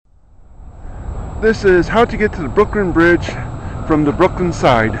This is how to get to the Brooklyn Bridge from the Brooklyn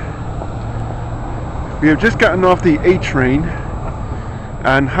side. We have just gotten off the A train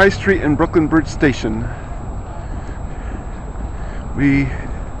on High Street and Brooklyn Bridge Station. We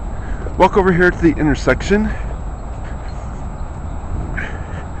walk over here to the intersection.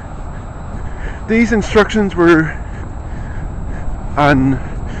 These instructions were on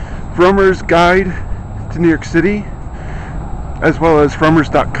Frommer's Guide to New York City, as well as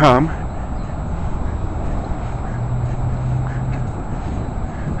Frommers.com.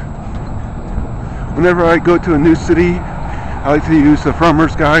 Whenever I go to a new city, I like to use the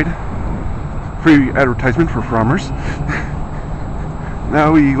Frommer's Guide. Free advertisement for Frommers.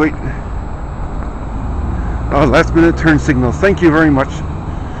 Now we wait. Oh, last minute turn signals. Thank you very much.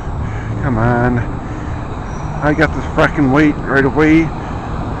 Come on. I got this fracking wait right away.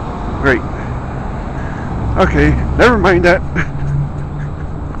 Great. Okay, never mind that.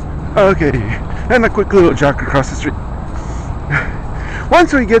 Okay, and a quick little jog across the street.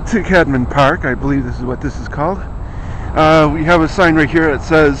 Once we get to Cadman Park, I believe this is what this is called, we have a sign right here that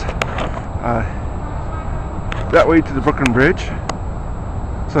says that way to the Brooklyn Bridge,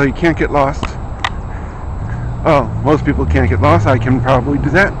 so you can't get lost. Oh, most people can't get lost. I can probably do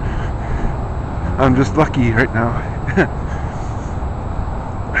that. I'm just lucky right now.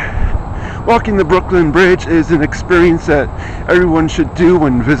 Walking the Brooklyn Bridge is an experience that everyone should do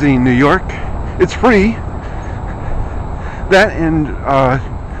when visiting New York. It's free. That and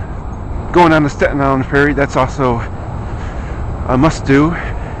going on the Staten Island Ferry, that's also a must-do,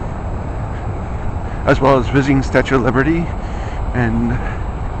 as well as visiting Statue of Liberty and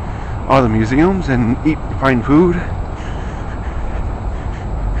all the museums and eat fine food.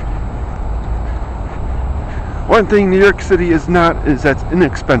 One thing New York City is not is that's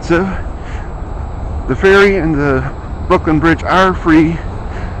inexpensive. The ferry and the Brooklyn Bridge are free.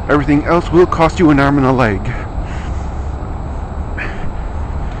 Everything else will cost you an arm and a leg.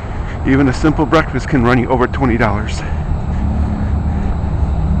 Even a simple breakfast can run you over $20.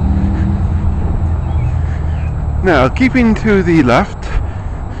 Now, keeping to the left,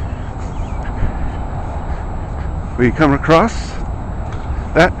 we come across,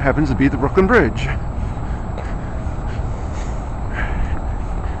 that happens to be the Brooklyn Bridge.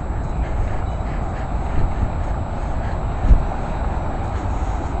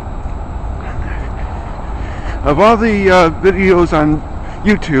 Of all the videos on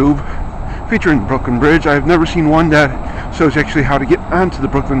YouTube featuring the Brooklyn Bridge, I've never seen one that shows you actually how to get onto the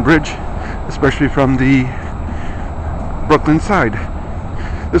Brooklyn Bridge, especially from the Brooklyn side.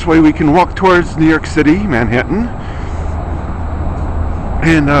 This way we can walk towards New York City, Manhattan,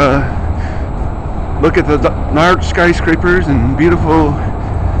 and look at the large skyscrapers and beautiful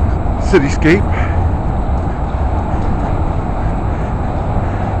cityscape.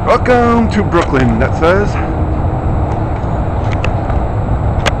 Welcome to Brooklyn, that says.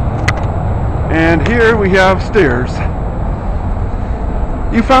 And here we have stairs.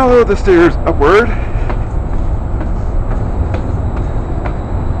 You follow the stairs upward.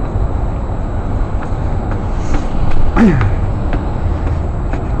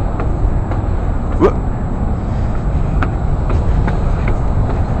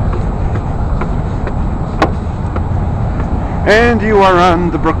 And you are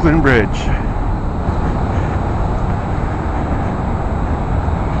on the Brooklyn Bridge.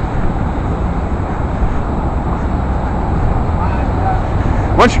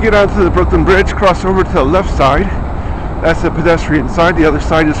 Once you get onto the Brooklyn Bridge, cross over to the left side. That's the pedestrian side. The other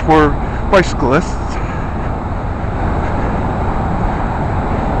side is for bicyclists.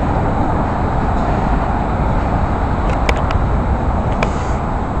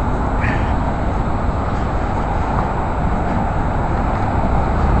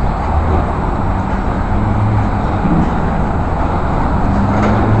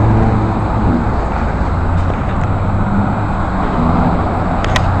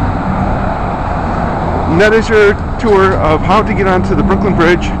 And that is your tour of how to get onto the Brooklyn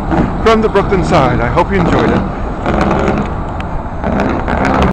Bridge from the Brooklyn side. I hope you enjoyed it.